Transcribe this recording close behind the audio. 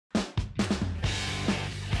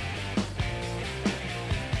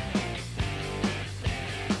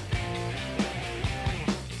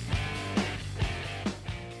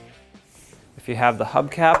If you have the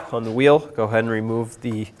hubcap on the wheel, go ahead and remove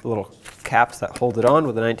the little caps that hold it on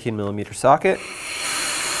with a 19mm socket.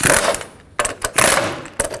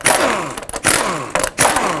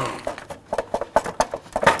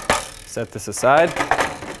 Set this aside,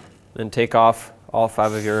 then take off all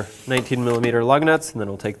 5 of your 19mm lug nuts, and then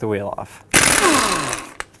we'll take the wheel off.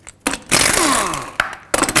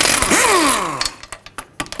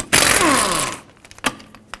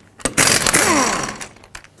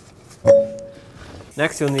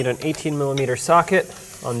 Next, you'll need an 18mm socket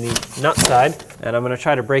on the nut side, and I'm going to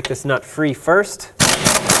try to break this nut free first.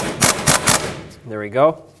 There we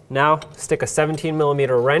go. Now, stick a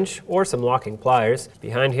 17mm wrench or some locking pliers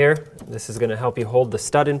behind here. This is going to help you hold the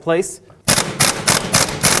stud in place.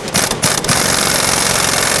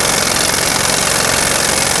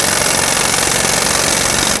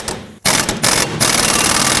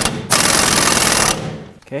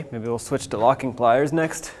 Okay, maybe we'll switch to locking pliers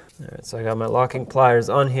next. All right, so I got my locking pliers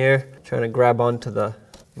on here, trying to grab onto the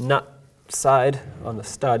nut side on the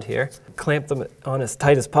stud here. Clamp them on as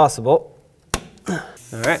tight as possible.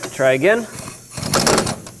 All right, try again.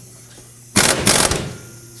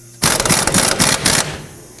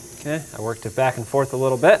 Okay, I worked it back and forth a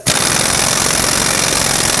little bit.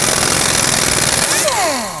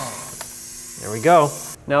 There we go.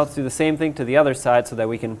 Now let's do the same thing to the other side so that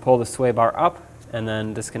we can pull the sway bar up and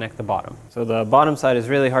then disconnect the bottom. So the bottom side is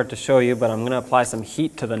really hard to show you, but I'm going to apply some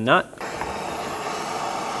heat to the nut.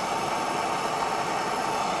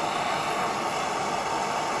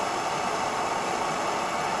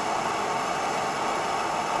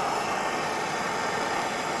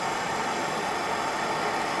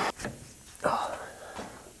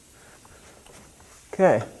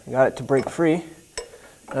 Okay, I got it to break free.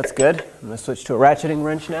 That's good. I'm going to switch to a ratcheting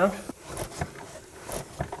wrench now.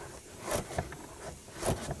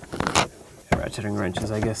 Ratcheting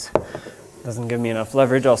wrenches, I guess, doesn't give me enough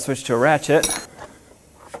leverage. I'll switch to a ratchet.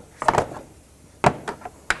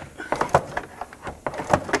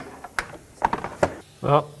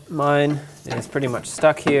 Well, mine is pretty much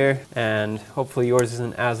stuck here, and hopefully yours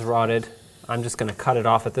isn't as rotted. I'm just going to cut it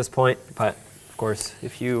off at this point, but of course,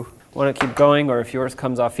 if you want to keep going or if yours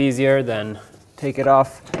comes off easier, then take it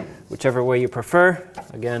off whichever way you prefer.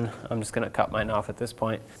 Again, I'm just going to cut mine off at this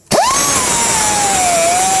point.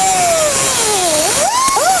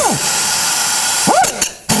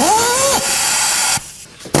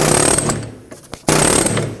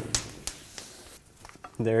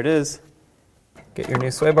 There it is. Get your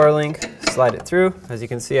new sway bar link, slide it through. As you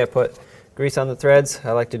can see, I put grease on the threads.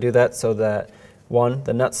 I like to do that so that 1,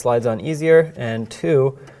 the nut slides on easier, and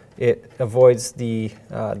 2, it avoids the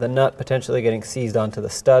nut potentially getting seized onto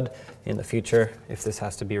the stud in the future if this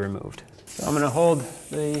has to be removed. So I'm going to hold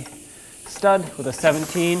the stud with a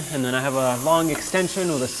 17, and then I have a long extension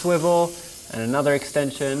with a swivel and another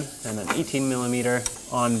extension and an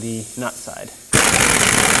 18mm on the nut side.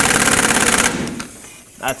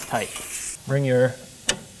 That's tight. Bring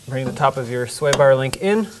the top of your sway bar link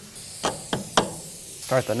in.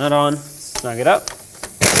 Start the nut on, snug it up.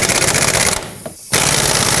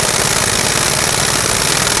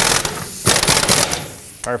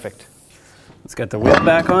 Perfect. Let's get the wheel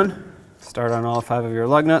back on. Start on all 5 of your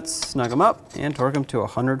lug nuts, snug them up, and torque them to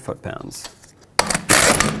 100 foot-pounds.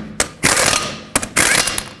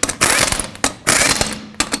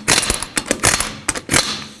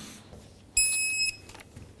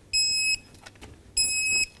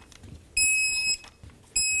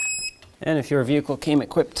 And if your vehicle came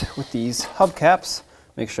equipped with these hubcaps,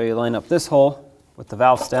 make sure you line up this hole with the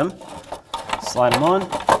valve stem, slide them on,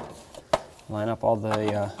 line up all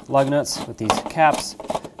the lug nuts with these caps,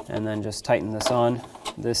 and then just tighten this on.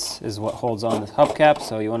 This is what holds on the hubcap,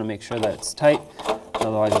 so you want to make sure that it's tight,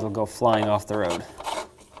 otherwise it'll go flying off the road.